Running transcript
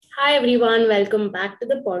Hi everyone, welcome back to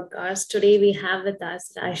the podcast. Today we have with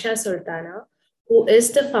us Rysha Sulthana, who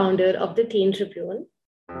is the founder of the Teen Tribune.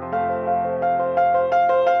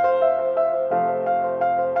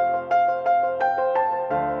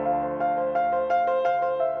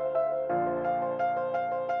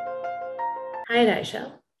 Hi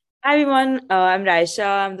Rysha. Hi everyone, I'm Rysha.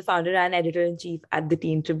 I'm the founder and editor-in-chief at the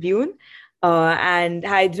Teen Tribune. And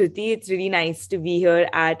hi Dhruti, it's really nice to be here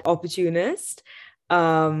at Opportunist.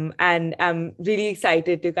 And I'm really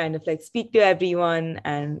excited to kind of like speak to everyone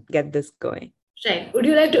and get this going. Right. Would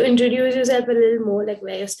you like to introduce yourself a little more, like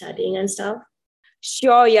where you're studying and stuff?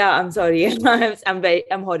 Sure, yeah, I'm sorry.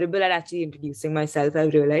 I'm horrible at actually introducing myself,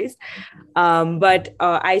 I've realized. But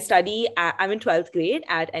I'm in 12th grade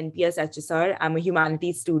at NPS HSR. I'm a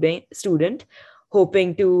humanities student,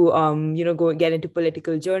 hoping to go get into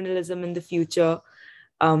political journalism in the future,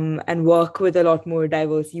 and work with a lot more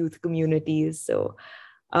diverse youth communities. So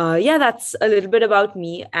yeah, that's a little bit about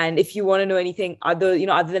me. And if you want to know anything other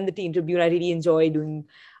than the Teen Tribune, I really enjoy doing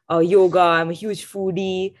yoga. I'm a huge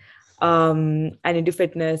foodie, and into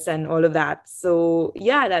fitness and all of that. So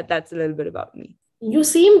yeah, that's a little bit about me. You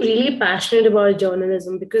seem really passionate about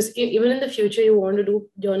journalism because even in the future you want to do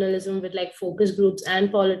journalism with like focus groups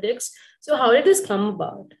and politics. So how did this come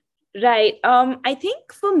about? Right. I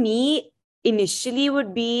think for me, initially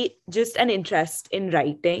would be just an interest in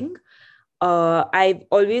writing. I've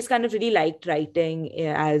always kind of really liked writing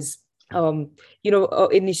as,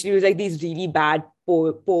 initially it was like these really bad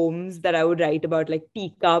poems that I would write about like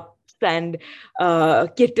teacups and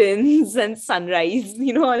kittens and sunrise,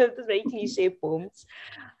 all of the very cliche poems.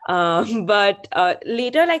 But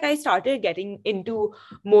later, like I started getting into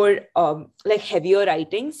more like heavier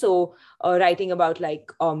writing. So writing about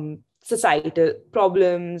like societal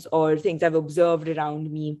problems or things I've observed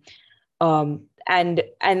around me. And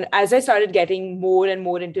as I started getting more and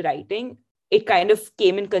more into writing, it kind of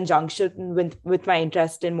came in conjunction with my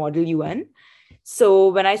interest in Model UN. So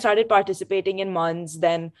when I started participating in months,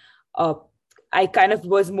 then I kind of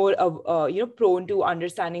was more of prone to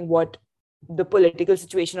understanding what the political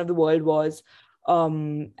situation of the world was,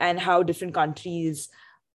 and how different countries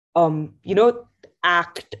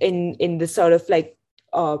act in this sort of like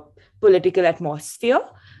political atmosphere.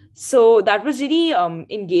 So that was really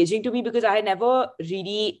engaging to me because I had never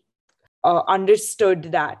really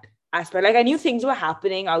understood that aspect. Like I knew things were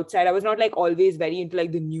happening outside. I was not like always very into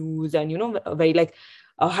like the news and very like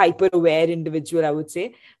a hyper aware individual, I would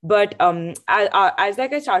say. But as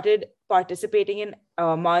like I started participating in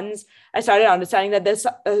months, I started understanding that there's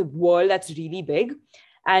a world that's really big.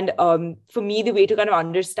 And for me, the way to kind of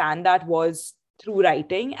understand that was through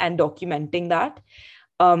writing and documenting that.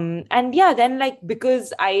 And yeah, then like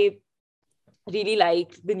because I really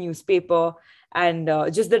liked the newspaper and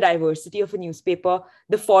just the diversity of a newspaper,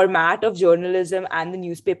 the format of journalism and the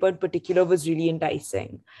newspaper in particular was really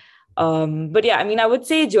enticing. But yeah, I mean, I would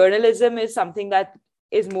say journalism is something that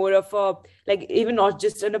is more of a, like, even not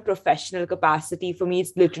just in a professional capacity. For me,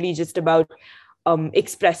 it's literally just about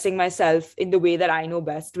expressing myself in the way that I know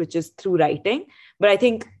best, which is through writing. But I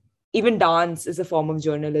think even dance is a form of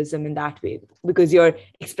journalism in that way, because you're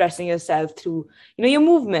expressing yourself through your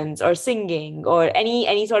movements or singing or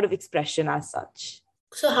any sort of expression as such.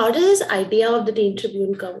 So how does this idea of the Teen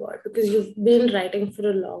Tribune come about? Because you've been writing for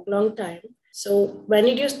a long, long time. So when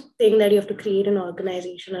did you think that you have to create an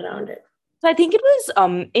organization around it? So I think it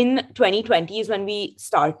was in 2020 is when we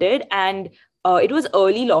started, and it was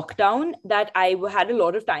early lockdown that I had a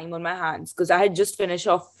lot of time on my hands because I had just finished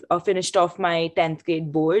off my 10th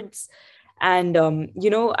grade boards, and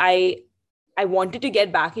I wanted to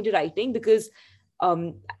get back into writing because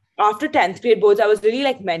um, after 10th grade boards, I was really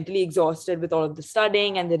like mentally exhausted with all of the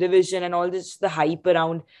studying and the revision and all this, the hype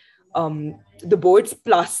around the boards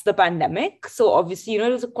plus the pandemic. So obviously, it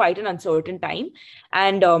was quite an uncertain time.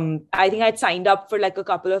 And I think I'd signed up for like a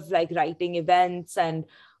couple of like writing events, and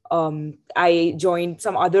I joined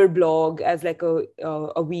some other blog as like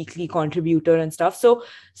a weekly contributor and stuff. So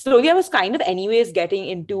slowly I was kind of anyways getting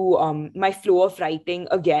into my flow of writing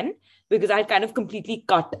again, because I had kind of completely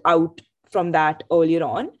cut out from that earlier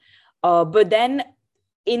on. But then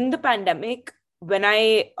in the pandemic, when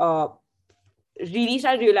I really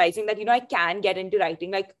started realizing that, I can get into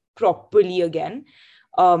writing like properly again,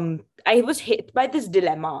 I was hit by this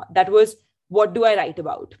dilemma that was, what do I write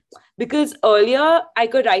about? Because earlier I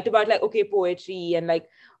could write about like, okay, poetry and like,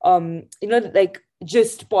 like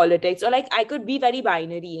just politics, or like I could be very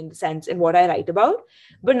binary in the sense in what I write about.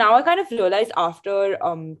 But now I kind of realized after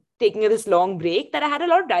taking this long break that I had a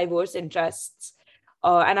lot of diverse interests.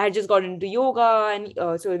 And I just got into yoga, and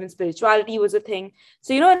so even spirituality was a thing.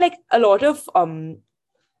 So, like a lot of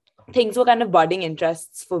things were kind of budding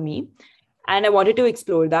interests for me. And I wanted to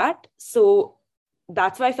explore that. So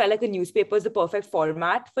that's why I felt like a newspaper is the perfect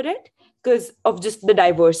format for it, because of just the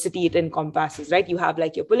diversity it encompasses, right? You have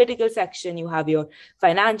like your political section, you have your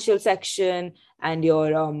financial section, and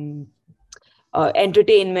your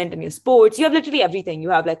entertainment and your sports. You have literally everything. You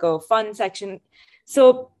have like a fun section.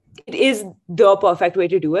 So it is the perfect way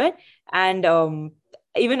to do it. And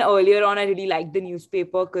even earlier on, I really liked the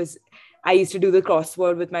newspaper because I used to do the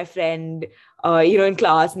crossword with my friend, in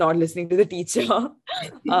class, not listening to the teacher,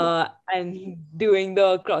 and doing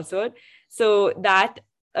the crossword. So that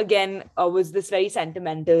again was this very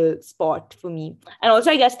sentimental spot for me. And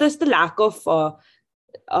also, I guess there's the lack of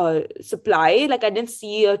supply. Like I didn't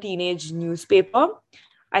see a teenage newspaper.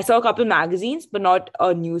 I saw a couple magazines, but not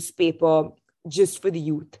a newspaper just for the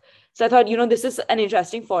youth. So I thought, this is an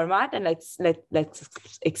interesting format, and let's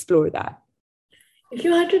explore that. If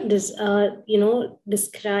you had to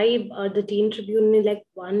describe the Teen Tribune in like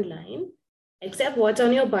one line, except what's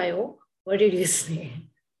on your bio, what did you say?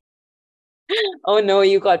 Oh no,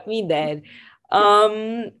 you got me there.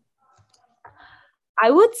 I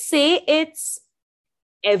would say it's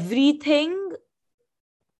everything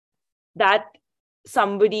that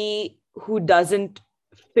somebody who doesn't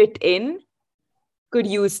fit in could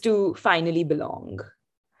use to finally belong.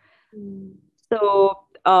 So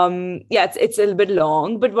it's a little bit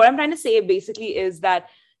long, but what I'm trying to say basically is that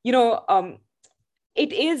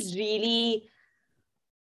it is really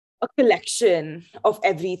a collection of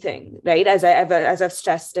everything, right? As I've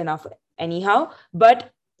stressed enough anyhow.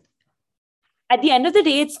 But at the end of the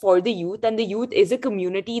day, it's for the youth, and the youth is a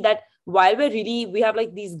community that, while we have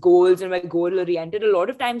like these goals and we're goal oriented, a lot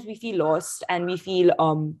of times we feel lost and we feel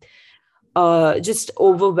just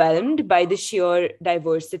overwhelmed by the sheer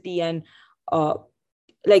diversity and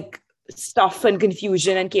like stuff and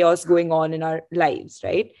confusion and chaos going on in our lives,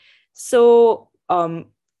 right? So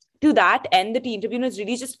to that end, the Teen Tribune is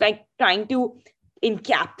really just like trying to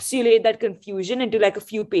encapsulate that confusion into like a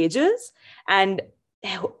few pages, and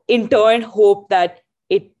in turn hope that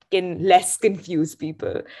it can less confuse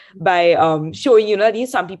people by showing that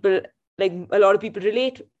some people, like a lot of people,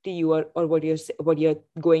 relate to you or what you're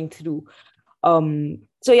going through.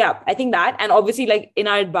 So yeah, I think that, and obviously like in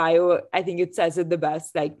our bio, I think it says it the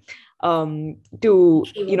best, like to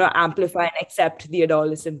amplify and accept the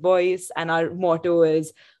adolescent voice. And our motto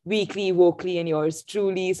is weekly, vocally, and yours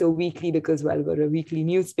truly. So weekly because, well, we're a weekly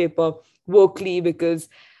newspaper. Vocally because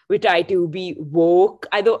we try to be woke.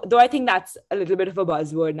 Though I think that's a little bit of a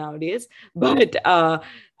buzzword nowadays, but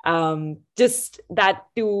just that,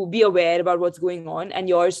 to be aware about what's going on. And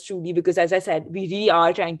yours truly because, as I said, we really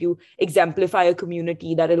are trying to exemplify a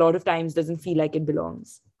community that a lot of times doesn't feel like it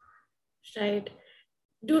belongs. Right.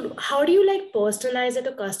 Dude, how do you like personalize it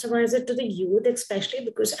or customize it to the youth, especially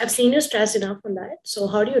because I've seen you stress enough on that. So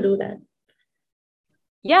how do you do that?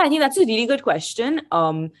 Yeah, I think that's a really good question.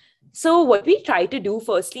 So what we try to do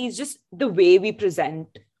firstly is just the way we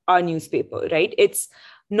present our newspaper, right? It's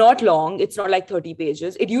not long. It's not like 30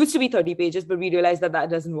 pages. It used to be 30 pages, but we realized that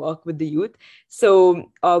doesn't work with the youth.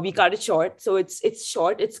 So we cut it short. So it's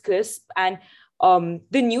short, it's crisp. And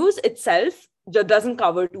the news itself doesn't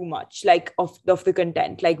cover too much like of the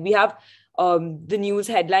content. Like we have the news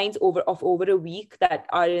headlines over a week that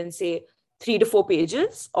are in, say, 3 to 4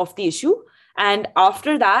 pages of the issue. And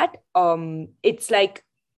after that, it's like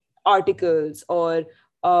articles or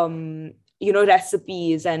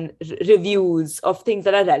recipes and reviews of things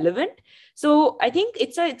that are relevant. So I think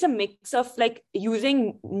it's a mix of like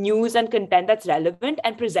using news and content that's relevant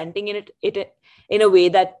and presenting it in a way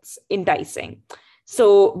that's enticing.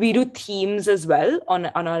 So we do themes as well on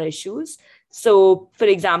our issues. So, for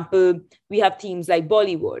example, we have themes like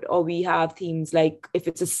Bollywood, or we have themes like, if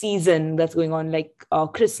it's a season that's going on, like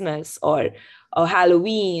Christmas or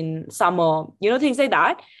Halloween, summer, things like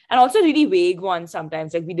that. And also really vague ones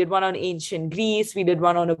sometimes. Like we did one on ancient Greece, we did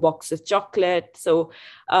one on a box of chocolate. So,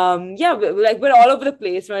 we're all over the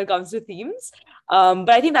place when it comes to themes. But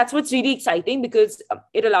I think that's what's really exciting, because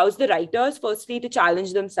it allows the writers, firstly, to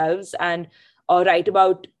challenge themselves and write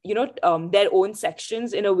about, their own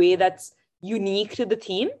sections in a way that's unique to the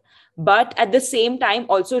theme, but at the same time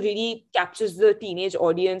also really captures the teenage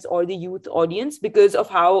audience or the youth audience because of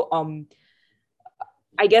how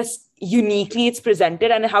I guess uniquely it's presented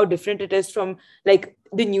and how different it is from like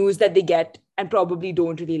the news that they get and probably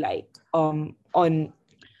don't really like on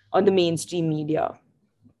the mainstream media.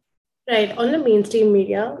 Right, on the mainstream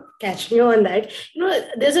media, catching you on that,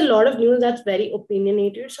 there's a lot of news that's very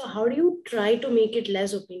opinionated. So how do you try to make it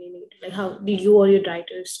less opinionated? Like how did you or your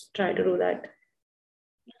writers try to do that?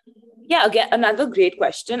 Yeah, again, another great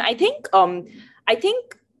question. I think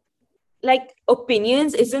like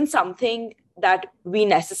opinions isn't something that we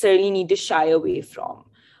necessarily need to shy away from.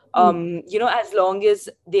 As long as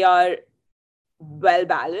they are well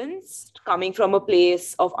balanced, coming from a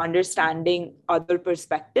place of understanding other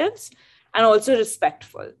perspectives and also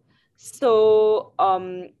respectful. So,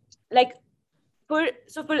 like for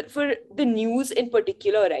the news in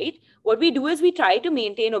particular, right? What we do is we try to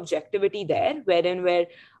maintain objectivity there, where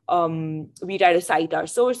we try to cite our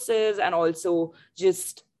sources and also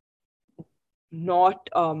just not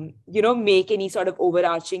make any sort of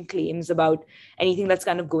overarching claims about anything that's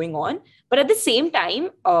kind of going on. But at the same time,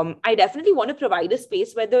 I definitely want to provide a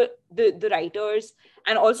space where the writers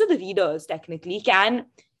and also the readers technically can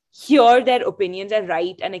hear their opinions and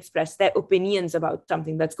write and express their opinions about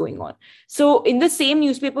something that's going on. So in the same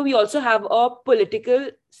newspaper, we also have a political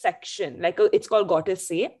section, it's called Gotta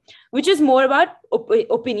Say, which is more about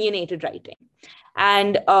opinionated writing.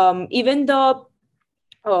 And even the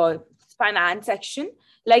finance section,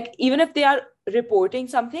 like even if they are reporting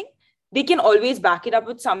something, they can always back it up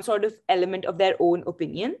with some sort of element of their own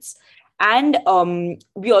opinions. And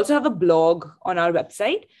we also have a blog on our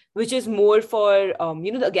website, which is more for,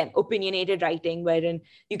 again, opinionated writing, wherein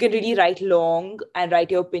you can really write long and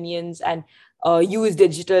write your opinions and use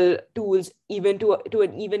digital tools even to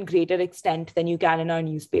an even greater extent than you can in our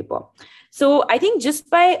newspaper. So I think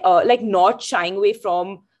just by not shying away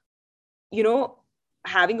from,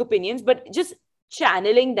 having opinions, but just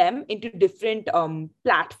channeling them into different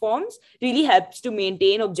platforms really helps to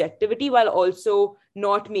maintain objectivity while also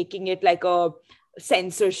not making it like a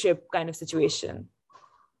censorship kind of situation.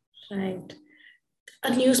 Right.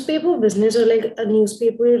 A newspaper business, or like a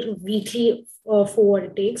newspaper weekly, for what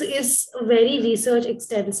it takes, is a very research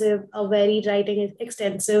extensive, a very writing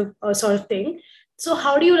extensive sort of thing. So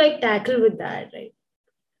how do you like tackle with that? Right?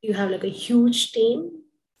 You have like a huge team.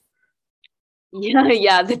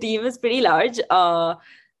 Yeah, the team is pretty large. I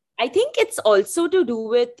think it's also to do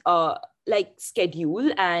with like schedule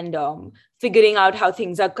and figuring out how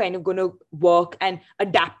things are kind of going to work and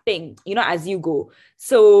adapting, as you go.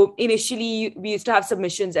 So initially we used to have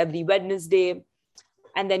submissions every Wednesday,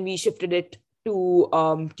 and then we shifted it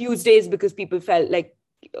to Tuesdays because people felt like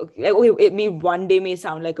one day may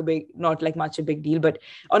sound like not like much a big deal, but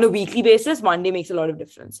on a weekly basis, one day makes a lot of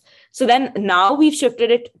difference. So then now we've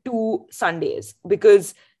shifted it to Sundays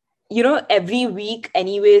because, every week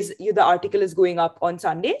anyways, the article is going up on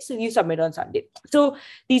Sunday. So you submit on Sunday. So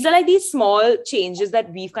these are like these small changes that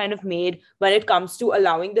we've kind of made when it comes to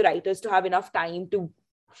allowing the writers to have enough time to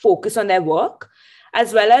focus on their work,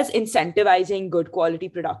 as well as incentivizing good quality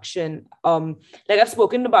production. Like I've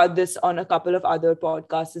spoken about this on a couple of other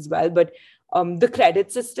podcasts as well, but the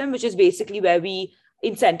credit system, which is basically where we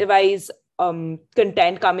incentivize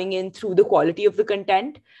content coming in through the quality of the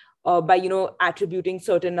content by, attributing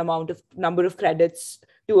certain number of credits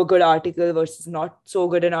to a good article versus not so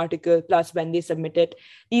good an article, plus when they submit it.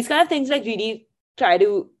 These kind of things like really try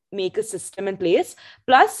to make a system in place,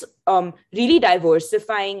 plus really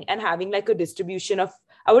diversifying and having like a distribution of,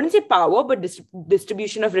 I wouldn't say power, but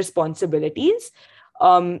distribution of responsibilities.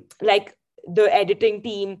 Like the editing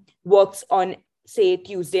team works on, say,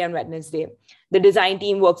 Tuesday and Wednesday. The design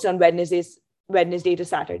team works on Wednesday to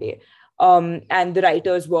Saturday. And the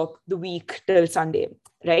writers work the week till Sunday,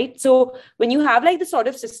 right? So when you have like the sort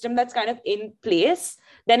of system that's kind of in place,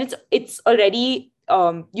 then it's already,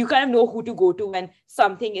 you kind of know who to go to when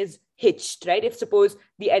something is hitched, right? If suppose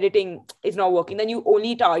the editing is not working, then you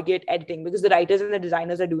only target editing because the writers and the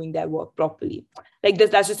designers are doing their work properly. Like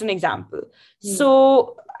that's just an example.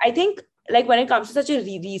 So I think like when it comes to such a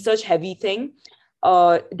research heavy thing,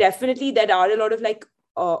 definitely there are a lot of like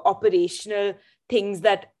operational things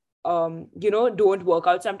that don't work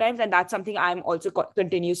out sometimes, and that's something I'm also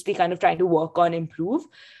continuously kind of trying to work on, improve.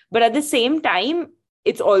 But at the same time,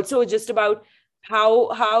 it's also just about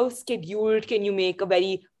how scheduled can you make a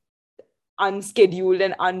very unscheduled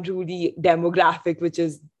and unruly demographic, which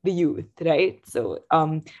is the youth, right? So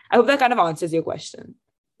I hope that kind of answers your question.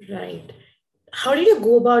 Right. How did you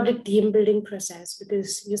go about the team building process?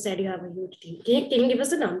 Because you said you have a huge team. Can you give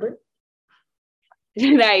us a number?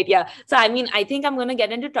 Right, yeah. So I mean, I think I'm going to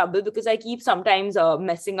get into trouble because I keep sometimes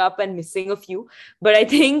messing up and missing a few. But I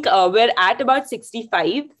think we're at about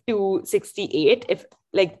 65 to 68, if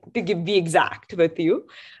like to be exact with you.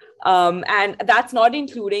 And that's not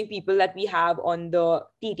including people that we have on the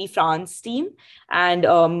TT France team and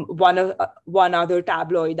one other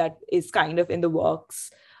tabloid that is kind of in the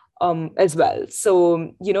works as well.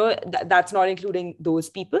 So, that's not including those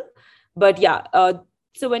people. But yeah,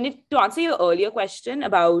 so to answer your earlier question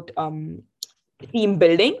about team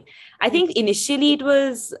building, I think initially it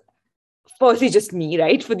was firstly just me,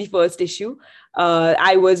 right? For the first issue,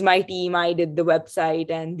 I was my team. I did the website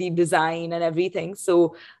and the design and everything.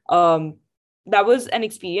 So that was an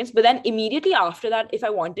experience. But then immediately after that, if I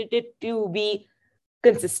wanted it to be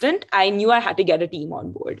consistent, I knew I had to get a team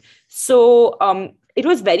on board. So it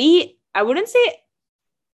was very, I wouldn't say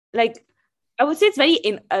like, I would say it's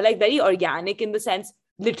very like very organic in the sense,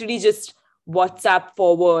 literally just WhatsApp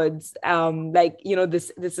forwards, like,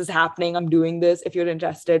 this is happening, I'm doing this, if you're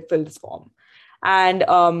interested, fill this form. And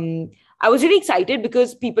I was really excited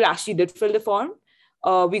because people actually did fill the form.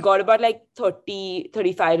 We got about like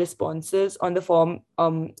 35 responses on the form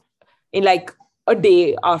in like a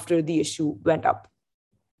day after the issue went up,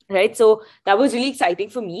 right? So that was really exciting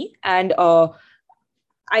for me. And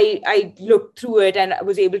I looked through it and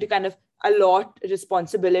was able to kind of allot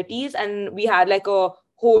responsibilities, and we had like a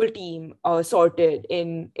whole team sorted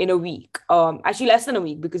in a week, actually less than a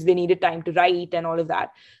week, because they needed time to write and all of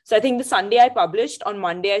that. So I think the Sunday I published, on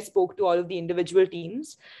Monday I spoke to all of the individual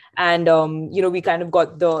teams, and we kind of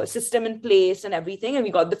got the system in place and everything, and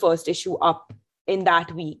we got the first issue up in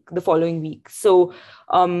that week, the following week. So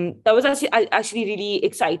that was actually really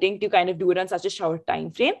exciting to kind of do it on such a short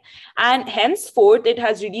time frame. And henceforth, it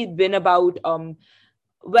has really been about,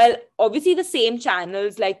 well, obviously the same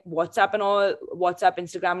channels like WhatsApp and all, WhatsApp,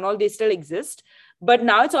 Instagram and all, they still exist. But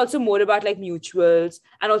now it's also more about like mutuals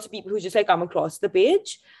and also people who just like come across the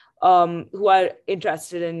page, who are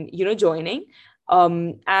interested in, joining.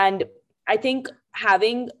 And I think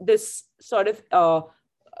having this sort of,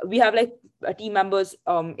 we have like team members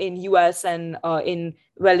in US and in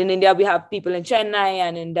India, we have people in Chennai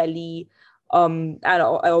and in Delhi. And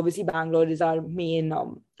obviously Bangalore is our main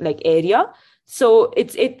like area. So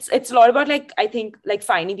it's a lot about like, I think like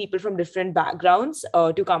finding people from different backgrounds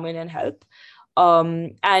to come in and help.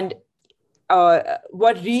 And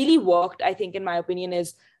what really worked, I think, in my opinion,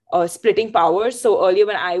 is splitting powers. So earlier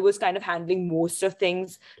when I was kind of handling most of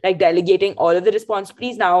things, like delegating all of the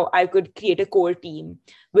responsibilities, now I could create a core team,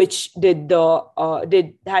 which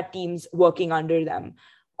had teams working under them,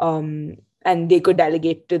 and they could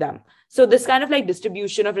delegate to them. So this kind of like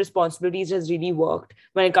distribution of responsibilities has really worked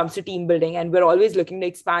when it comes to team building. And we're always looking to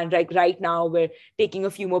expand. Like right now, we're taking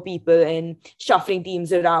a few more people and shuffling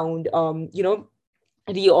teams around, reordering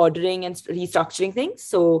and restructuring things.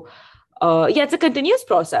 So it's a continuous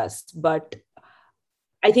process, but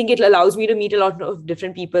I think it allows me to meet a lot of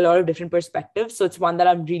different people, a lot of different perspectives. So it's one that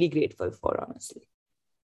I'm really grateful for, honestly.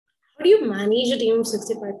 How do you manage a team of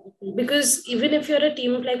 65 people? Because even if you're a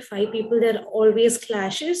team of like 5 people, there are always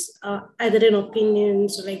clashes, either in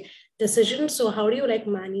opinions or like decisions. So how do you like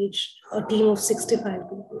manage a team of 65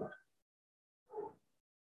 people?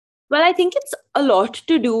 Well, I think it's a lot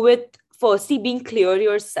to do with firstly being clear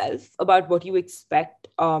yourself about what you expect,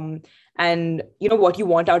 and what you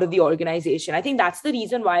want out of the organization. I think that's the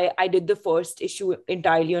reason why I did the first issue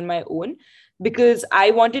entirely on my own, because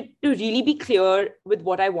I wanted to really be clear with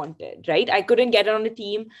what I wanted, right? I couldn't get on a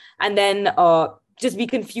team and then just be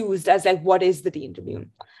confused as like, what is the Teen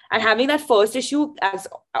Tribune? And having that first issue as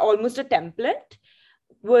almost a template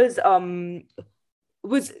was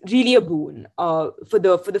really a boon for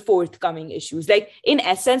the forthcoming issues. Like in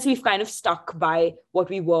essence, we've kind of stuck by what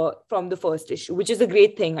we were from the first issue, which is a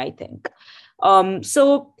great thing, I think.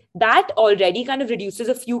 So that already kind of reduces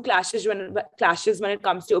a few clashes when it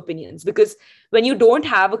comes to opinions, because when you don't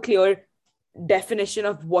have a clear definition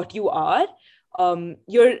of what you are,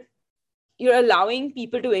 you're allowing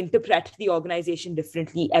people to interpret the organization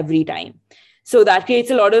differently every time. So that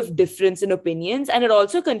creates a lot of difference in opinions, and it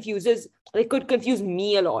also could confuse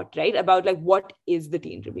me a lot, right? About like, what is the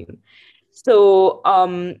Teen Tribune? So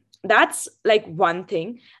that's like one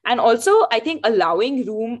thing. And also I think allowing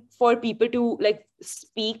room for people to like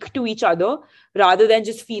speak to each other rather than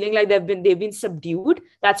just feeling like they've been subdued,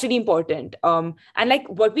 that's really important. And like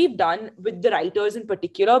what we've done with the writers in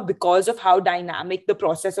particular, because of how dynamic the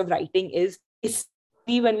process of writing is,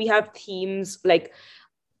 especially when we have themes, like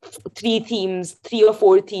 3 or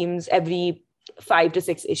 4 themes every 5 to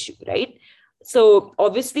 6 issue, right? So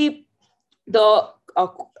obviously the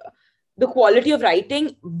quality of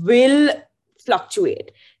writing will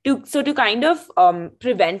fluctuate. To kind of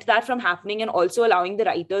prevent that from happening, and also allowing the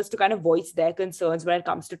writers to kind of voice their concerns when it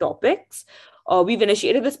comes to topics, we've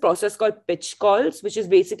initiated this process called pitch calls, which is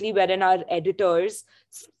basically wherein our editors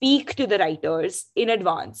speak to the writers in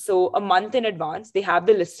advance. So a month in advance, they have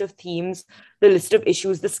the list of themes, the list of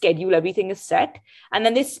issues, the schedule, everything is set. And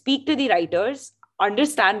then they speak to the writers,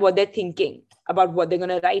 understand what they're thinking about what they're going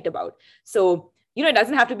to write about. So, it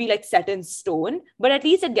doesn't have to be like set in stone, but at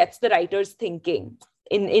least it gets the writers thinking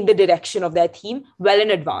in the direction of their theme well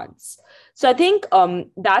in advance. So I think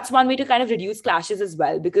that's one way to kind of reduce clashes as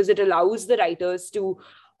well, because it allows the writers to,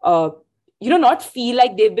 not feel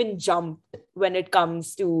like they've been jumped when it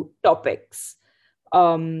comes to topics.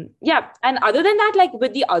 Yeah. And other than that, like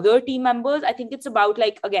with the other team members, I think it's about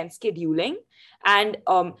like, again, scheduling and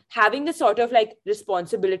having this sort of like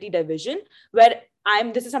responsibility division where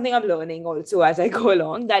this is something I'm learning also as I go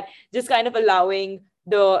along, that just kind of allowing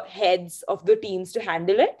the heads of the teams to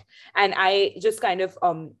handle it. And I just kind of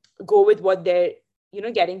go with what they're,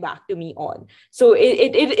 getting back to me on. So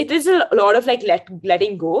it is a lot of like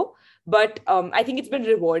letting go. But I think it's been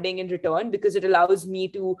rewarding in return, because it allows me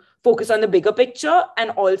to focus on the bigger picture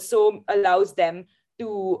and also allows them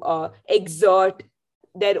to exert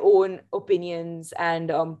their own opinions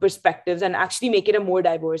and perspectives and actually make it a more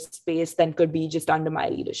diverse space than could be just under my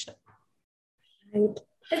leadership. Right.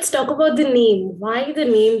 Let's talk about the name. Why the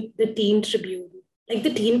name, the Teen Tribune? Like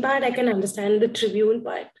the teen part, I can understand. The Tribune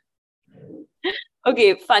part.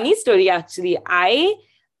 Okay, funny story actually. I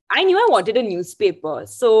knew I wanted a newspaper.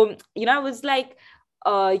 So, I was like,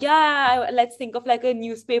 let's think of like a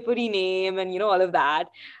newspapery name and, all of that.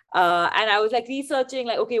 And I was like researching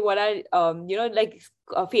like, okay, what are, like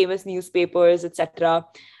famous newspapers, etc.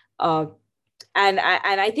 And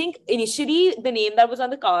I think initially the name that was on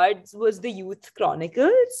the cards was the Youth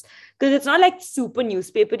Chronicles, because it's not like super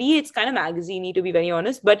newspapery. It's kind of magazine-y, to be very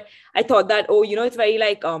honest. But I thought that, it's very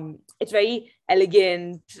like, it's very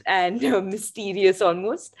elegant and mysterious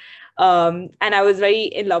almost. And I was very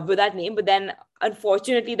in love with that name. But then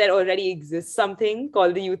unfortunately, there already exists something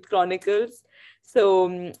called the Youth Chronicles.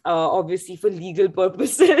 So obviously for legal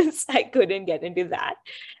purposes, I couldn't get into that.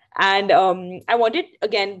 And I wanted,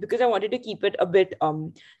 again, because I wanted to keep it a bit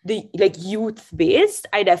the like youth based,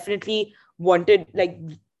 I definitely wanted like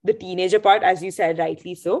the teenager part, as you said,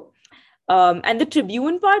 rightly so. And the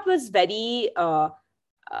Tribune part was very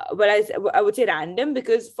I would say random,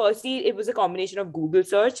 because firstly it was a combination of Google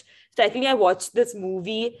search. Secondly, I watched this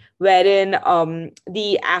movie wherein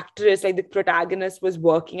the actress, like the protagonist, was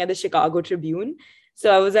working at the Chicago Tribune.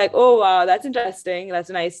 So I was like, oh wow, that's interesting. That's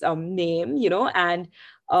a nice name, and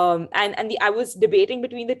I was debating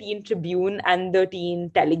between the Teen Tribune and the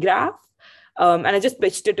Teen Telegraph. And I just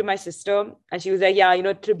pitched it to my sister, and she was like,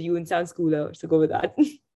 yeah, Tribune sounds cooler, so go with that.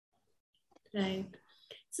 Right.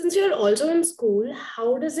 Since you're also in school,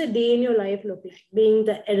 how does a day in your life look like, being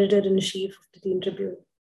the editor-in-chief of the Teen Tribune?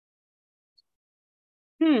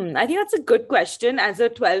 I think that's a good question. As a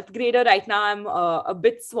 12th grader right now, I'm a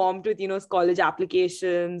bit swamped with, college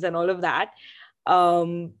applications and all of that.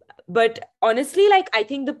 But honestly, like, I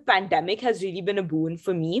think the pandemic has really been a boon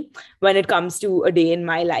for me when it comes to a day in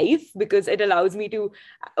my life, because it allows me to,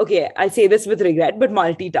 okay, I say this with regret, but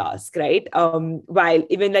multitask, right? While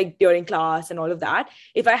even like during class and all of that,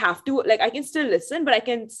 if I have to, like, I can still listen, but I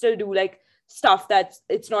can still do like stuff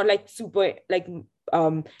it's not like super like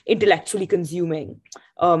intellectually consuming.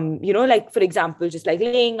 Like, for example, just like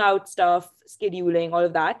laying out stuff, scheduling, all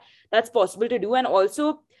of that, that's possible to do. And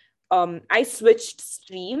also, I switched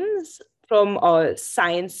streams from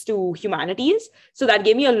science to humanities. So that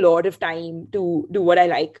gave me a lot of time to do what I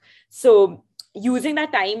like. So using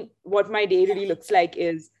that time, what my day really looks like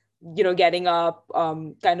is, getting up,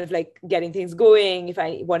 kind of like getting things going, if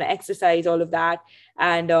I want to exercise, all of that.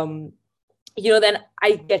 And, then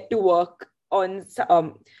I get to work on,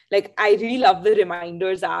 like, I really love the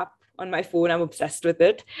reminders app on my phone. I'm obsessed with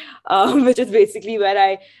it, which is basically where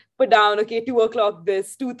I put down, okay, 2 o'clock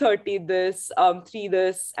this, 2:30 this, 3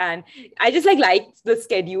 this. And I just like the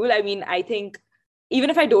schedule. I mean, I think even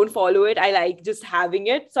if I don't follow it, I like just having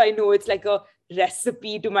it. So I know it's like a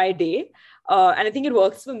recipe to my day. And I think it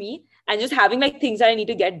works for me. And just having like things that I need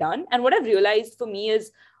to get done. And what I've realized for me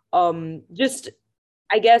is just,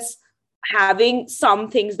 I guess, having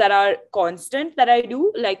some things that are constant that I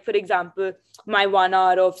do. Like, for example, my 1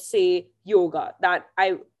 hour of, say, yoga that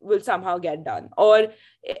I will somehow get done. Or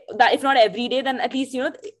that if not every day, then at least,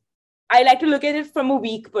 I like to look at it from a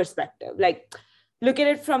week perspective. Like, look at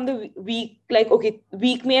it from the week, like, okay,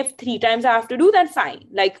 week may have 3 times I have to do, then fine.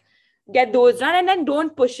 Like, get those done, and then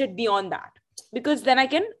don't push it beyond that, because then I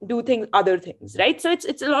can do other things, right? So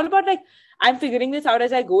it's a lot about like, I'm figuring this out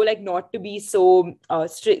as I go, like not to be so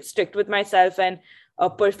strict with myself and a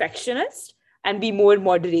perfectionist, and be more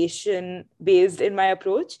moderation based in my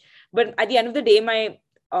approach. But at the end of the day,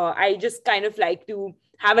 I just kind of like to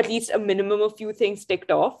have at least a minimum of few things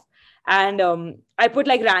ticked off. And I put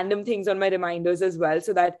like random things on my reminders as well,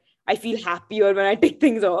 so that I feel happier when I tick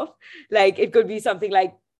things off. Like, it could be something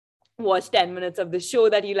like watch 10 minutes of the show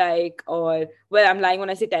that you like, or, well, I'm lying when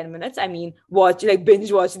I say 10 minutes, I mean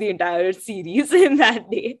binge watch the entire series in that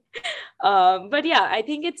day. But yeah, I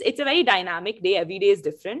think it's a very dynamic day. Every day is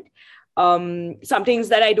different. Some things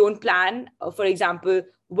that I don't plan, for example,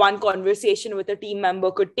 one conversation with a team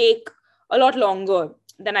member could take a lot longer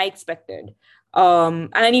than I expected, and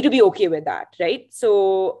I need to be okay with that, right?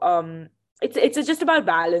 So it's just about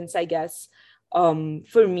balance, I guess.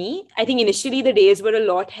 For me, I think initially the days were a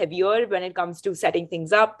lot heavier when it comes to setting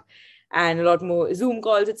things up and a lot more Zoom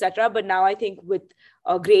calls, etc. But now I think with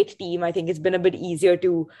a great team, I think it's been a bit easier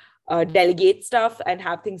to delegate stuff and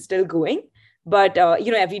have things still going. But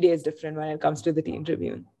every day is different when it comes to the Teen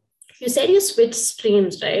Tribune. You said you switched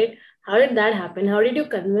streams, right? How did that happen? How did you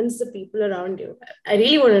convince the people around you? I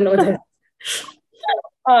really want to know that.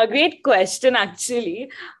 Great question, actually.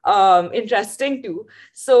 Interesting too.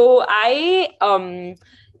 So I've kind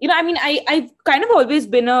of always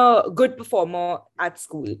been a good performer at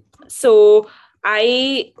school. So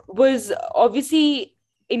I was obviously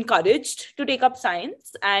encouraged to take up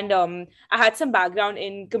science, and I had some background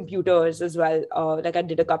in computers as well. Like I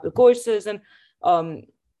did a couple of courses, and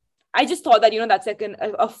I just thought that, that's like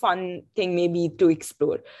a fun thing maybe to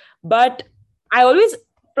explore. But I always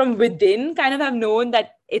from within kind of have known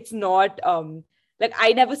that it's not like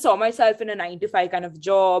I never saw myself in a 9 to 5 kind of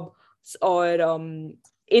job, or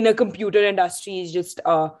in a computer industry. Is just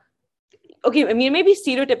okay, I mean, maybe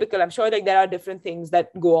stereotypical. I'm sure like there are different things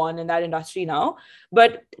that go on in that industry now,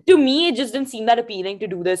 but to me it just didn't seem that appealing to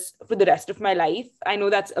do this for the rest of my life. I know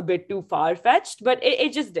that's a bit too far-fetched, but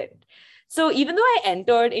it just didn't. So even though I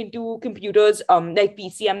entered into computers, like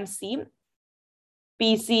PCMC,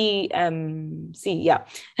 yeah.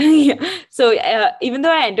 Yeah. So even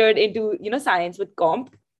though I entered into, science with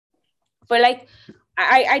comp, for like,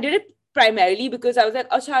 I did it primarily because I was like,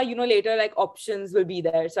 Acha, later like options will be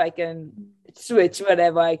there, so I can switch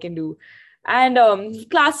whatever I can do. And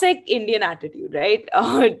classic Indian attitude, right?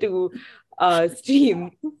 To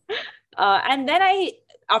stream. And then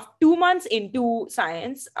after 2 months into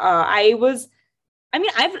science, I've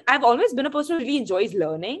always been a person who really enjoys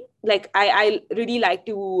learning. Like I really like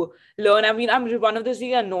to learn. I mean, I'm one of those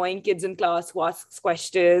really annoying kids in class who asks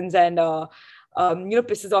questions and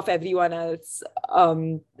pisses off everyone else.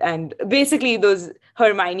 And basically those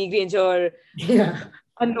Hermione Granger, Yeah.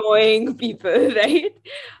 annoying people, right?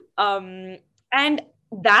 And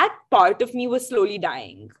that part of me was slowly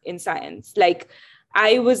dying in science. Like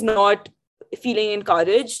I was not feeling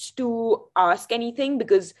encouraged to ask anything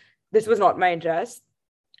because this was not my interest.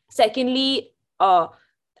 Secondly,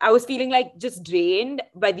 I was feeling like just drained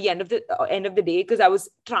by the end of the day, because I was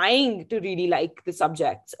trying to really like the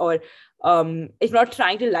subjects, or if not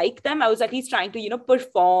trying to like them, I was at least trying to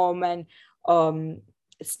perform and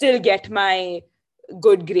still get my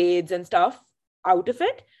good grades and stuff out of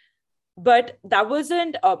it. But that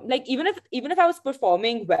wasn't like, even if I was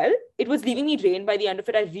performing well, it was leaving me drained by the end of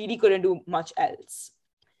it. I really couldn't do much else.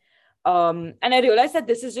 And I realized that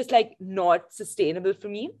this is just like not sustainable for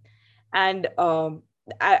me. And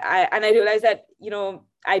I realized that,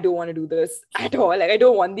 I don't want to do this at all. Like I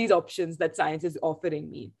don't want these options that science is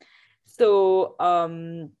offering me. So I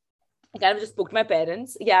kind of just spoke to my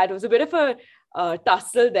parents. Yeah, it was a bit of a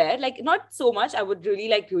tussle there. Like not so much. I would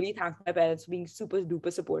really thank my parents for being super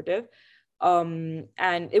duper supportive. And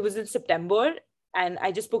it was in September, and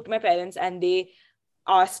I just spoke to my parents, and they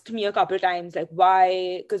asked me a couple of times like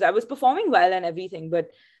why, because I was performing well and everything, but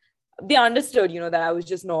they understood, that I was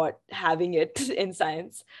just not having it in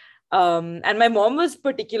science. And my mom was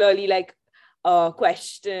particularly like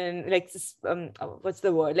question, like what's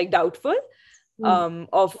the word, like doubtful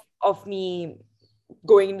of me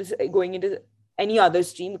going into any other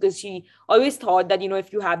stream, because she always thought that,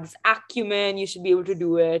 if you have this acumen, you should be able to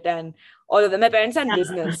do it. And all of them, my parents are in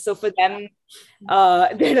business, so for them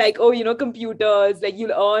they're like, oh, computers, like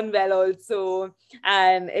you'll earn well also,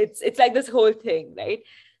 and it's like this whole thing, right?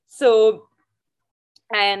 So,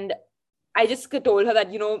 and I just told her that,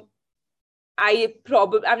 I'm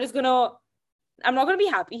not gonna be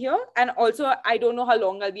happy here, and also I don't know how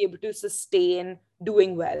long I'll be able to sustain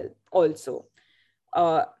doing well also.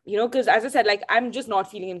 Because as I said, like I'm just not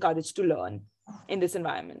feeling encouraged to learn in this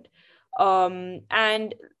environment.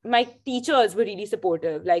 And my teachers were really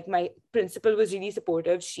supportive. Like my principal was really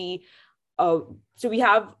supportive. So we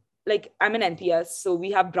have, like, I'm an NPS, so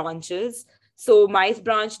we have branches. So my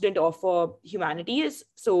branch didn't offer humanities,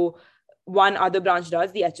 so one other branch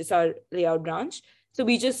does, the HSR layout branch. So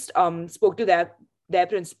we just spoke to their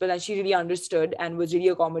principal, and she really understood and was really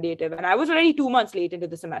accommodative. And I was already 2 months late into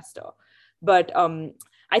the semester, but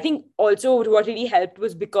I think also what really helped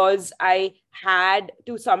was because I had,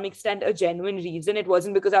 to some extent, a genuine reason. It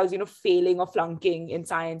wasn't because I was, failing or flunking in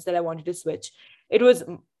science that I wanted to switch. It was,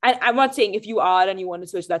 I'm not saying if you are and you want to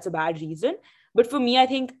switch, that's a bad reason. But for me, I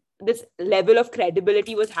think this level of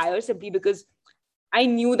credibility was higher simply because I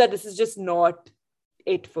knew that this is just not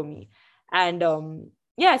it for me. And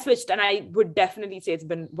I switched, and I would definitely say it's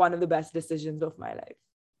been one of the best decisions of my life.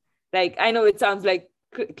 Like, I know it sounds like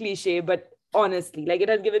cliche, but honestly, like, it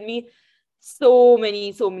has given me so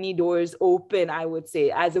many doors open, I would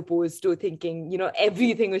say, as opposed to thinking,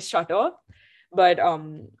 everything was shut off. But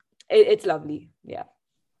it's lovely. Yeah.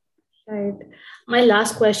 Right. My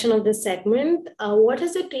last question of this segment, what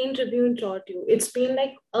has the Teen Tribune taught you? It's been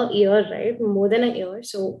like a year, right? More than a year.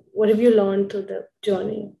 So what have you learned through the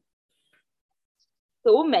journey?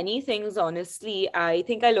 So many things, honestly. I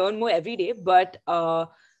think I learn more every day, but I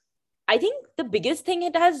think the biggest thing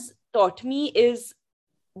it has taught me is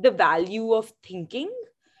the value of thinking.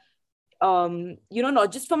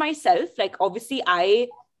 Not just for myself. Like, obviously, I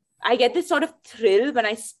get this sort of thrill when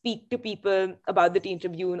I speak to people about the Teen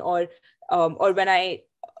Tribune, or when I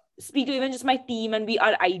speak to even just my team and we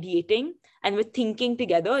are ideating and we're thinking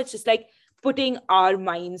together. It's just like putting our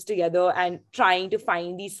minds together and trying to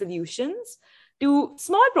find these solutions to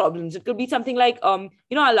small problems. It could be something like, our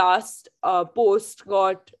last post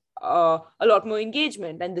got a lot more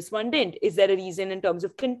engagement and this one didn't. Is there a reason in terms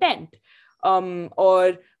of content?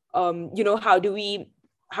 Or how do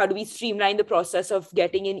we streamline the process of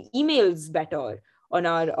getting in emails better on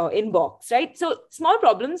our inbox, right? So small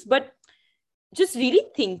problems, but just really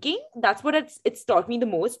thinking, that's what it's taught me the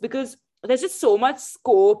most, because there's just so much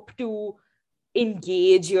scope to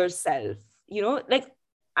engage yourself, like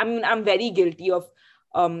I'm very guilty of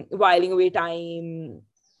whiling away time,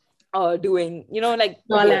 doing, like,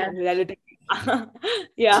 All again, that. relatively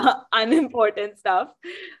yeah, unimportant stuff,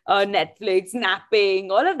 Netflix,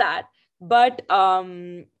 napping, all of that. But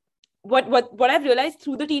what I've realized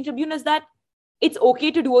through the Teen Tribune is that it's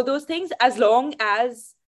okay to do all those things as long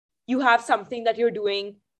as you have something that you're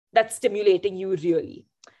doing that's stimulating you really.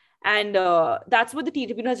 And that's what the Teen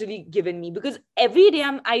Tribune has really given me, because every day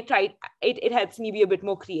I try, it helps me be a bit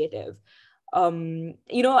more creative.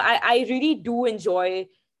 I really do enjoy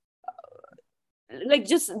like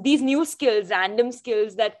just these new skills, random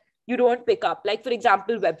skills that you don't pick up. Like, for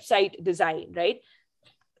example, website design, right?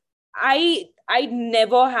 I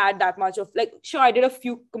never had that much of, like, sure, I did a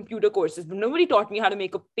few computer courses, but nobody taught me how to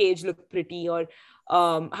make a page look pretty, or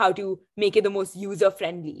how to make it the most user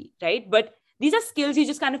friendly, right? But these are skills you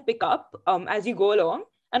just kind of pick up as you go along,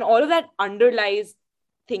 and all of that underlies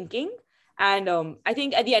thinking. And I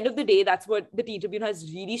think at the end of the day, that's what the Teen Tribune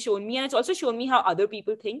has really shown me, and it's also shown me how other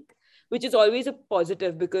people think, which is always a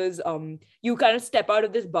positive, because you kind of step out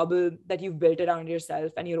of this bubble that you've built around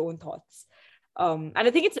yourself and your own thoughts. And I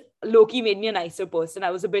think it's low-key made me a nicer person.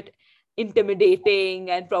 I was a bit intimidating,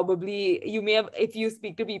 and probably you may have, if you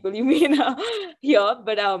speak to people, you may not hear,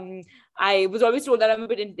 but I was always told that I'm a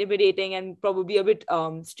bit intimidating and probably a bit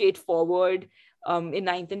straightforward in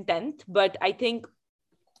 9th and 10th. But I think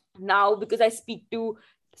now, because I speak to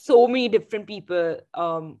so many different people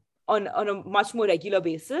on a much more regular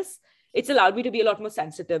basis, it's allowed me to be a lot more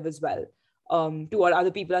sensitive as well to what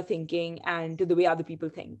other people are thinking and to the way other people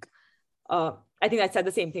think. I think I said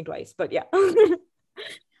the same thing twice, but yeah.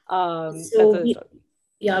 That's So what it's all.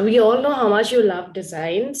 yeah, we all know how much you love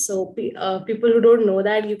design. So people who don't know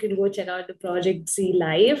that, you can go check out the Project Z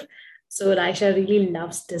live. So Rysha really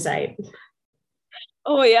loves design.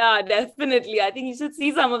 Oh yeah, definitely. I think you should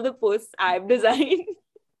see some of the posts I've designed.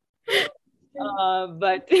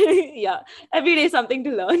 But yeah, every day something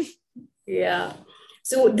to learn. Yeah.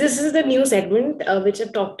 So this is the new segment which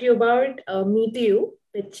I've talked to you about, Me to You,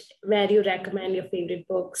 where you recommend your favorite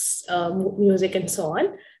books, music, and so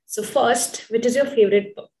on. So first, which is your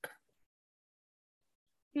favorite book?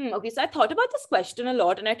 Okay, so I thought about this question a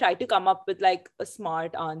lot, and I tried to come up with like a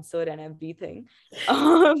smart answer and everything.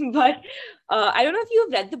 But I don't know if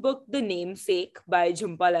you've read the book The Namesake by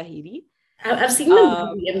Jhumpa Lahiri. I've seen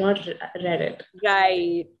the movie. I've not read it.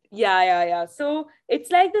 Right. Yeah. So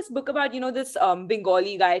it's like this book about, this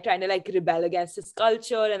Bengali guy trying to like rebel against his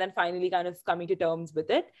culture and then finally kind of coming to terms with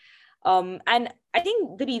it. And I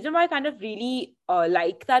think the reason why I kind of really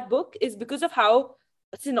like that book is because of how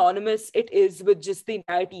synonymous it is with just the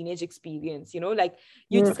entire teenage experience. Like,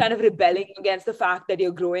 you're just kind of rebelling against the fact that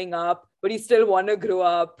you're growing up, but you still want to grow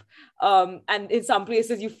up. And in some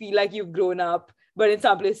places you feel like you've grown up, but in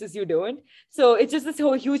some places you don't. So it's just this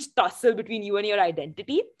whole huge tussle between you and your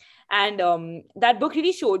identity. And that book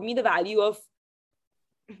really showed me the value of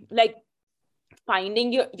like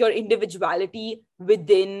finding your individuality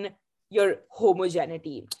within your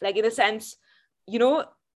homogeneity. Like, in a sense, you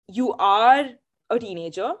are a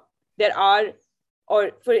teenager. There are,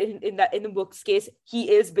 or for in the book's case,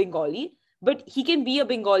 he is Bengali, but he can be a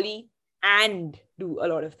Bengali and do a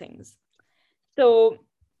lot of things. So,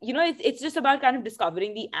 it's just about kind of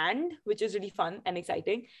discovering the and, which is really fun and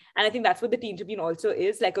exciting. And I think that's what the Teen Tribune also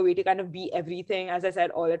is, like a way to kind of be everything, as I said,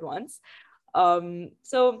 all at once.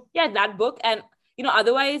 So yeah, that book. And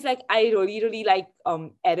otherwise, like, I really, really like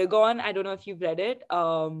Eragon. I don't know if you've read it.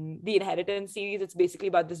 The Inheritance series. It's basically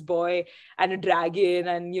about this boy and a dragon,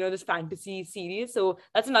 and this fantasy series. So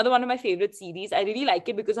that's another one of my favorite series. I really like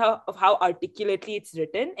it because of how articulately it's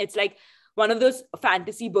written. It's like one of those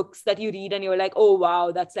fantasy books that you read and you're like, oh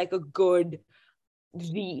wow, that's like a good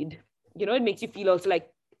read. It makes you feel also like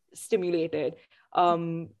stimulated.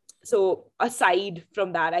 So aside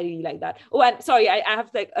from that, I really like that. Oh, and sorry, I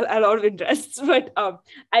have like a lot of interests, but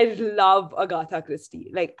I love Agatha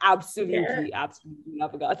Christie. Like, absolutely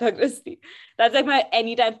love Agatha Christie. That's like my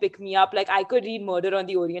anytime pick me up. Like, I could read Murder on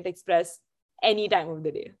the Orient Express any time of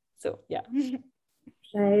the day. So yeah.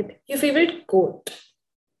 Right. Your favorite quote?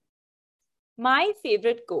 My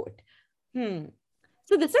favorite quote.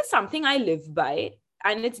 So this is something I live by.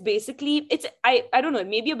 And it's basically, I don't know,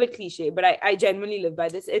 maybe a bit cliche, but I genuinely live by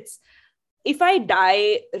this. It's, if I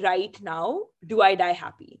die right now, do I die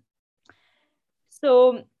happy?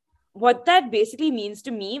 So what that basically means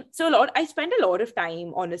to me, I spend a lot of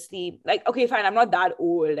time, honestly, like, okay, fine, I'm not that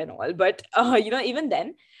old and all, but, even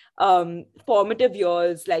then, formative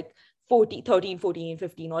years, like 13, 14,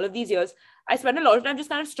 15, all of these years, I spent a lot of time just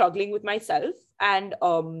kind of struggling with myself and,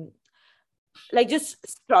 like, just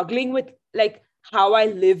struggling with, like, how I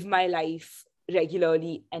live my life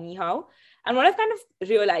regularly anyhow. And what I've kind of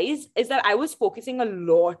realized is that I was focusing a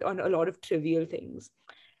lot on a lot of trivial things.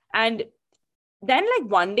 And then, like,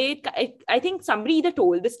 one day, I think somebody either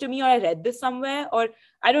told this to me or I read this somewhere, or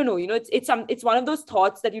I don't know, it's one of those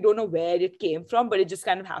thoughts that you don't know where it came from, but it just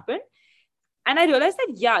kind of happened. And I realized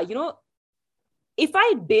that, yeah, if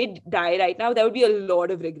I did die right now, there would be a lot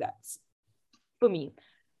of regrets for me.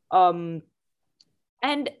 And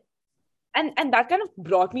that kind of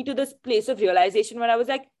brought me to this place of realization where I was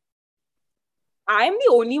like, I'm the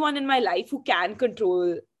only one in my life who can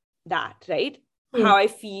control that, right? How I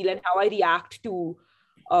feel and how I react to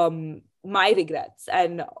my regrets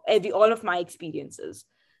and all of my experiences.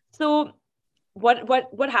 So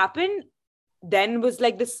what happened then was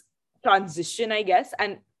like this transition, I guess.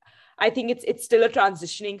 And I think it's still a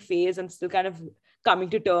transitioning phase. I'm still kind of coming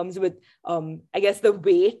to terms with, I guess, the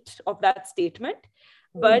weight of that statement.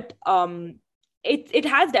 But it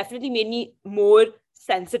has definitely made me more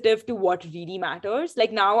sensitive to what really matters.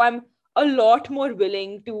 Like, now I'm a lot more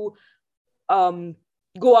willing to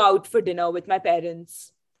go out for dinner with my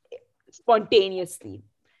parents spontaneously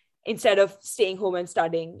instead of staying home and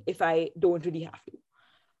studying if I don't really have to.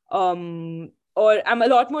 Or I'm a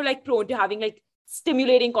lot more like prone to having like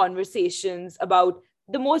stimulating conversations about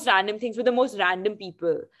the most random things with the most random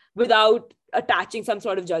people without attaching some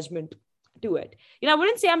sort of judgment to it. I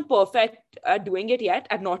wouldn't say I'm perfect at doing it yet.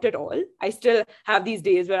 I'm not at all. I still have these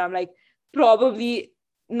days where I'm like probably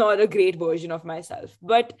not a great version of myself,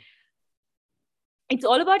 but it's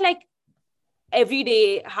all about like every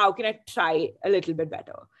day, how can I try a little bit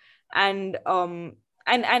better? And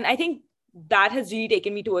I think that has really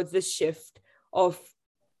taken me towards this shift of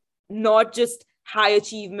not just high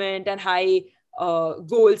achievement and high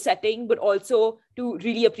goal setting, but also to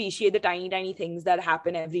really appreciate the tiny things that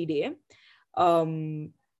happen every day.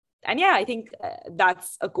 And yeah, I think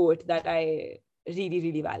that's a quote that I really,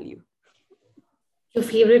 really value. Your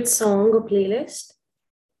favorite song or playlist?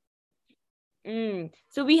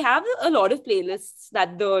 So we have a lot of playlists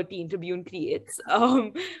that the Teen Tribune creates,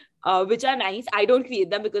 which are nice. I don't create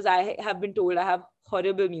them because I have been told I have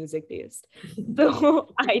horrible music taste.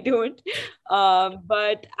 So I don't.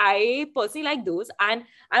 But I personally like those. And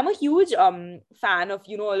I'm a huge fan of,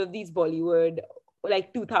 all of these Bollywood,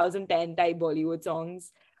 like 2010 type Bollywood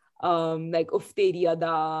songs, like Uf Teri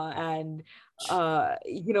Ada and,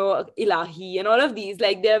 Ilahi and all of these.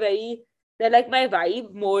 Like, they're like my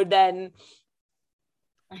vibe more than,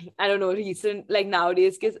 I don't know, recent, like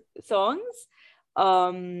nowadays songs.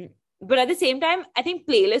 But at the same time, I think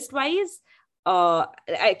playlist wise,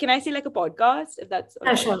 can I say like a podcast if that's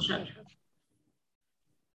okay? Sure.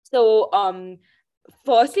 So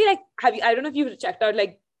firstly, like, I don't know if you've checked out,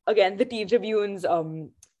 like, again, the Teen Tribune's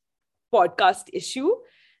podcast issue.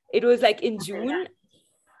 It was like in June.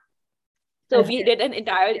 So we did an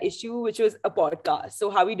entire issue which was a podcast. So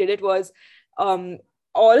how we did it was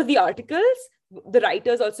all of the articles the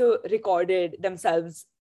writers also recorded themselves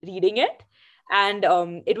reading it. And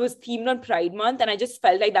it was themed on Pride Month. And I just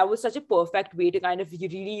felt like that was such a perfect way to kind of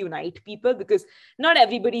really unite people, because not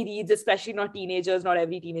everybody reads, especially not teenagers. Not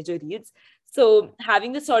every teenager reads. So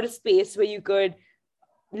having this sort of space where you could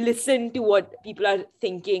listen to what people are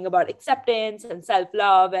thinking about acceptance and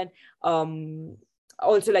self-love, and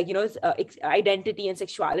also like, identity and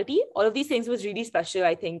sexuality, all of these things was really special,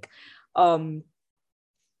 I think. And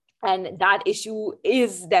that issue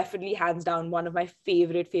is definitely hands down one of my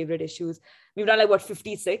favorite issues. We've done like, what,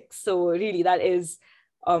 56? So really that is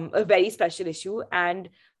a very special issue. And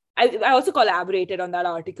I also collaborated on that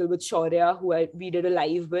article with Shaurya, who we did a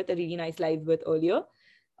really nice live with earlier.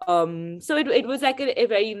 So it was like a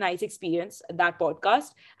very nice experience, that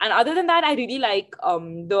podcast. And other than that, I really like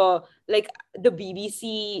the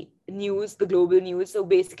BBC news, the global news. So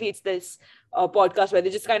basically it's this podcast where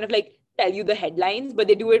they just kind of like tell you the headlines, but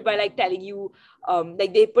they do it by like telling you,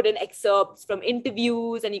 like they put in excerpts from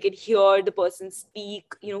interviews, and you can hear the person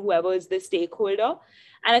speak, whoever is the stakeholder.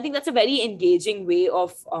 And I think that's a very engaging way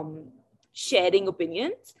of sharing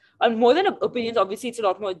opinions. And more than opinions, obviously it's a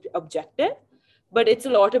lot more objective, but it's a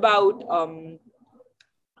lot about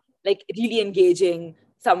like really engaging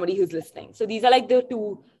somebody who's listening. So these are like the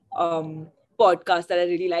two podcasts that I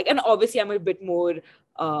really like. And obviously I'm a bit more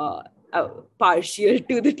partial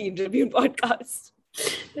to the Teen Tribune podcast.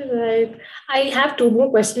 Right. I have two more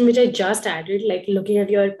questions which I just added, like looking at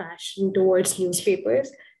your passion towards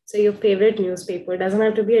newspapers. So your favorite newspaper doesn't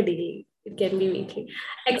have to be a daily, it can be weekly,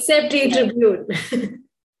 except a Tribune.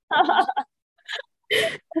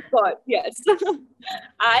 Of course, yes.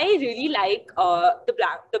 I really like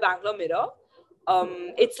the Bangalore Mirror.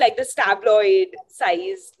 It's like this tabloid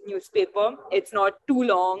size newspaper. It's not too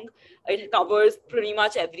long. It covers pretty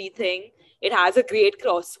much everything. It has a great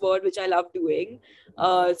crossword, which I love doing.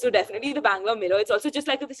 So definitely the Bangalore Mirror. It's also just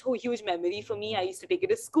like this whole huge memory for me. I used to take it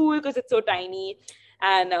to school because it's so tiny.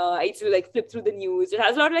 And I used to like flip through the news. It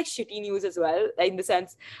has a lot of like shitty news as well, in the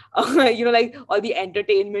sense, like all the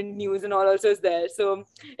entertainment news and all also is there. So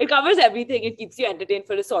it covers everything. It keeps you entertained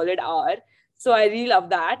for a solid hour. So I really love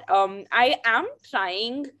that. I am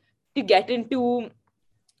trying to get into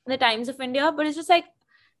the Times of India, but it's just like,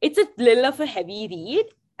 it's a little of a heavy read.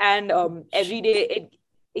 And every day,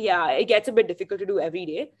 it gets a bit difficult to do every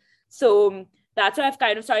day. So that's why I've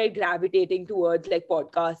kind of started gravitating towards like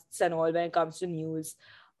podcasts and all when it comes to news.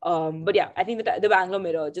 But yeah, I think the Bangalore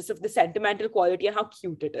Mirror, just of the sentimental quality and how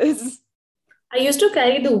cute it is. I used to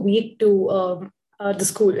carry the week to the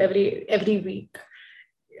school every week.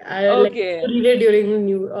 I like Okay. to read it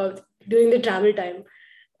during the travel time.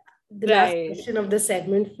 The last Right. question of the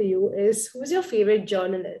segment for you is, who's your favorite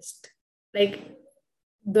journalist? Like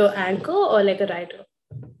the anchor or like a writer?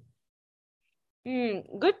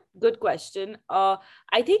 Good question.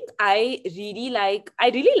 I think I really liked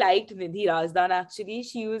Nidhi Razdan actually.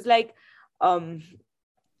 She was like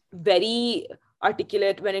very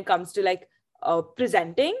articulate when it comes to like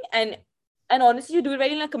presenting, and honestly you do it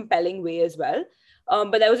very in a compelling way as well.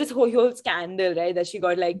 But there was this whole scandal, right, that she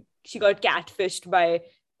got catfished by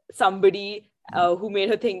somebody who made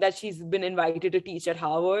her think that she's been invited to teach at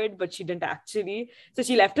Harvard, but she didn't actually. So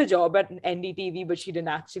she left her job at NDTV, but she didn't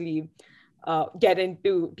actually get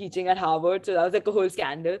into teaching at Harvard. So that was like a whole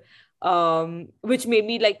scandal, which made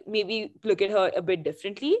me like maybe look at her a bit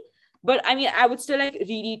differently. But I mean, I would still like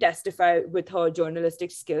really testify with her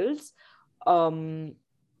journalistic skills.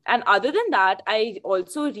 And other than that, I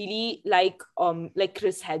also really like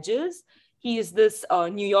Chris Hedges. He's this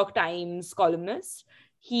New York Times columnist.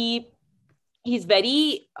 He's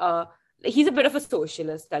very he's a bit of a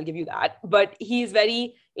socialist, I'll give you that, but he's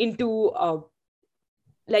very into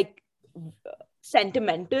like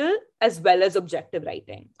sentimental as well as objective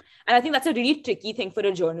writing. And I think that's a really tricky thing for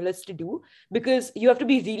a journalist to do, because you have to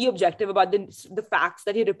be really objective about the facts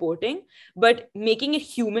that you're reporting, but making it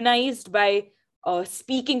humanized by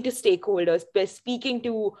speaking to stakeholders, by speaking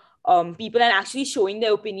to people and actually showing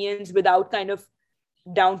their opinions without kind of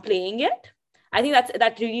downplaying it. I think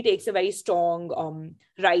that really takes a very strong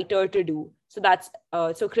writer to do. So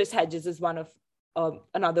so Chris Hedges is one of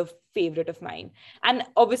another favorite of mine. And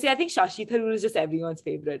obviously I think Shashi Tharoor is just everyone's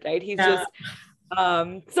favorite, right? He's just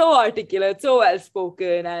so articulate, so well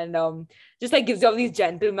spoken, and just like gives you all these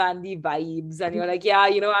gentlemanly vibes, and you're like, yeah,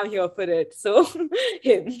 I'm here for it. So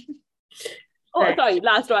him. Oh, Right. sorry,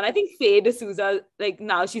 last one. I think Faye D'Souza, like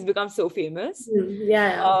now she's become so famous.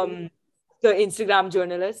 Yeah. The Instagram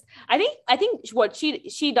journalist. I think what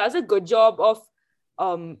she does a good job of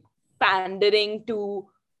pandering to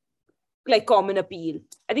like common appeal.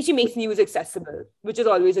 I think she makes news accessible, which is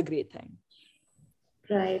always a great thing.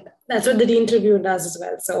 Right. That's what the Dean Tribune does as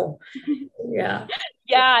well. So, yeah.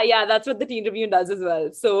 Yeah, that's what the Teen Tribune does as well.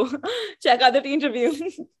 So check out the Teen Tribune.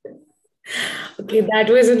 Okay, that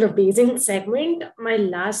was an amazing segment. My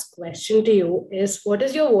last question to you is, what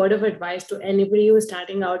is your word of advice to anybody who is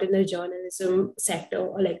starting out in the journalism sector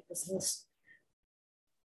or like business?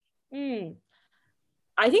 Hmm.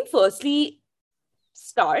 I think firstly,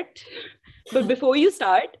 start. But before you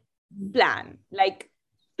start, plan. Like,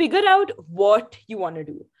 figure out what you want to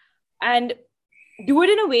do and do it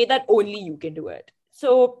in a way that only you can do it.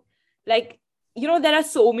 So, like, there are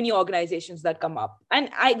so many organizations that come up, and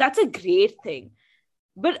that's a great thing.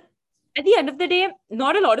 But at the end of the day,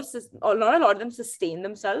 not a lot of them sustain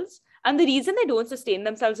themselves. And the reason they don't sustain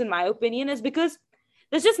themselves, in my opinion, is because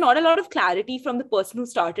there's just not a lot of clarity from the person who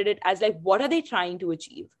started it as like, what are they trying to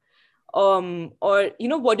achieve? Or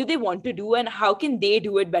what do they want to do and how can they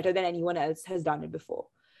do it better than anyone else has done it before?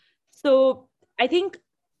 So I think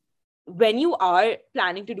when you are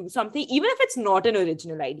planning to do something, even if it's not an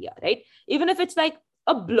original idea, right? Even if it's like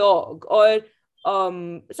a blog or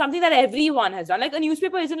something that everyone has done, like a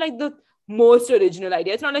newspaper isn't like the most original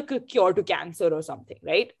idea. It's not like a cure to cancer or something,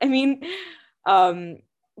 right? I mean,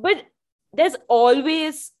 but there's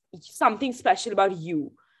always something special about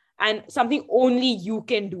you and something only you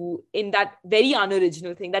can do in that very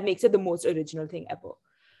unoriginal thing that makes it the most original thing ever.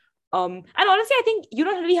 And honestly, I think you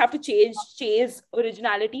don't really have to chase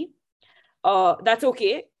originality. That's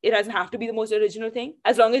okay. It doesn't have to be the most original thing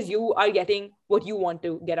as long as you are getting what you want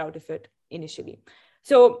to get out of it initially.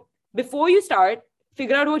 So before you start,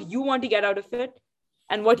 figure out what you want to get out of it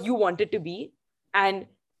and what you want it to be. And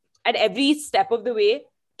at every step of the way,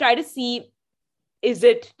 try to see, is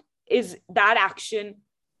that action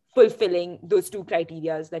fulfilling those two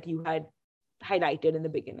criterias that you had highlighted in the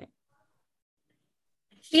beginning?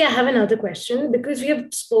 Actually, I have another question because we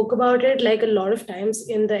have spoke about it like a lot of times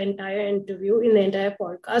in the entire interview, in the entire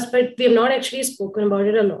podcast, but we have not actually spoken about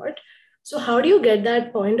it a lot. So how do you get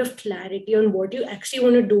that point of clarity on what you actually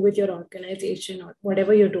want to do with your organization or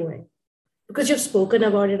whatever you're doing? Because you've spoken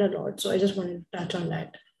about it a lot. So I just wanted to touch on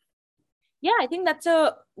that. Yeah, I think that's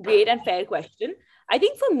a great and fair question. I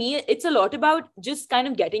think for me, it's a lot about just kind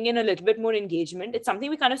of getting in a little bit more engagement. It's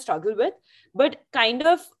something we kind of struggle with, but kind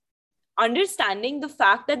of understanding the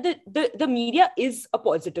fact that the media is a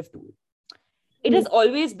positive tool. It has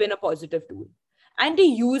always been a positive tool, and to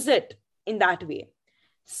use it in that way.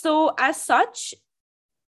 So as such,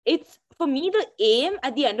 it's for me, the aim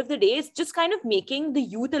at the end of the day is just kind of making the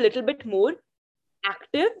youth a little bit more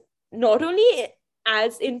active, not only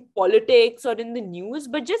as in politics or in the news,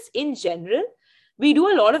 but just in general. We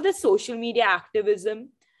do a lot of the social media activism.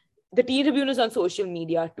 The Teen Tribune is on social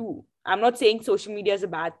media too. I'm not saying social media is a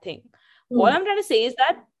bad thing. All I'm trying to say is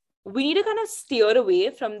that we need to kind of steer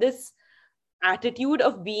away from this attitude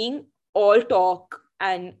of being all talk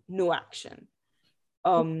and no action.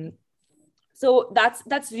 So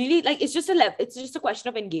that's really like, it's just a question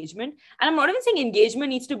of engagement. And I'm not even saying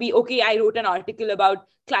engagement needs to be, okay, I wrote an article about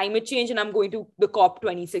climate change and I'm going to the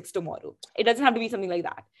COP26 tomorrow. It doesn't have to be something like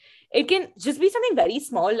that. It can just be something very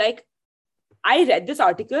small, like I read this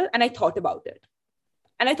article and I thought about it.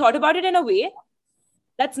 And I thought about it in a way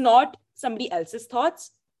that's not somebody else's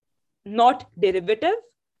thoughts, not derivative,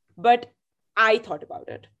 but I thought about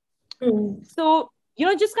it. So,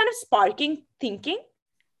 just kind of sparking thinking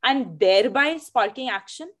and thereby sparking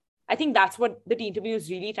action. I think that's what the Teen Tribune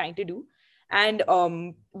is really trying to do. And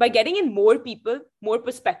by getting in more people, more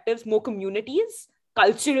perspectives, more communities,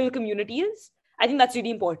 cultural communities, I think that's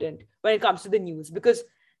really important when it comes to the news, because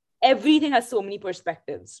everything has so many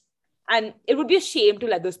perspectives. And it would be a shame to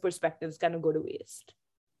let those perspectives kind of go to waste.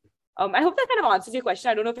 I hope that kind of answers your question.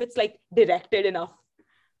 I don't know if it's like directed enough.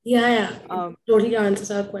 Yeah. Totally answers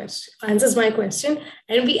my question.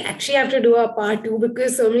 And we actually have to do a part two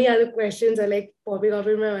because so many other questions are like popping up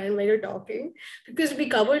in my mind when you're talking. Because we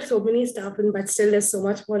covered so many stuff, but still there's so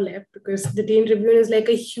much more left because the Teen Tribune is like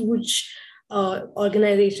a huge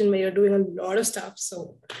organization where you're doing a lot of stuff.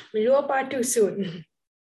 So we'll do a part two soon.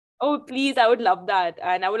 Oh, please, I would love that.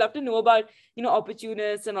 And I would love to know about,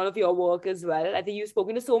 opportunists and all of your work as well. I think you've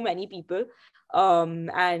spoken to so many people.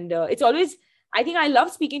 And it's always, I think I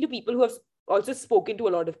love speaking to people who have also spoken to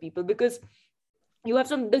a lot of people, because you have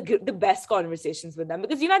the best conversations with them.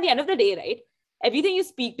 Because, at the end of the day, right, everything you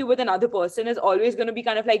speak to with another person is always going to be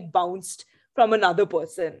kind of like bounced from another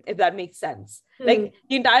person, if that makes sense. Like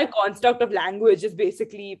the entire construct of language is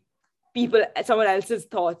basically someone else's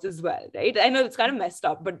thoughts as well, right? I know it's kind of messed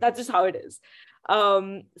up, but that's just how it is.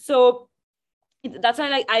 So that's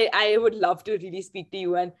why I would love to really speak to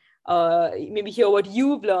you and maybe hear what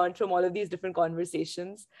you've learned from all of these different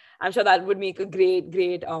conversations. I'm sure that would make a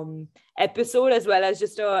great episode, as well as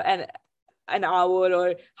just an hour,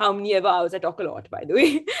 or how many ever hours. I talk a lot, by the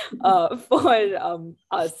way, for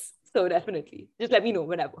us. So definitely, just let me know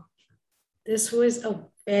whenever. This was a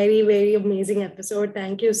very amazing episode.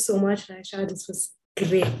 Thank you so much, Rysha. This was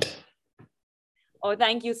great. Oh,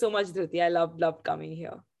 thank you so much, Dhruti. I loved coming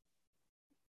here.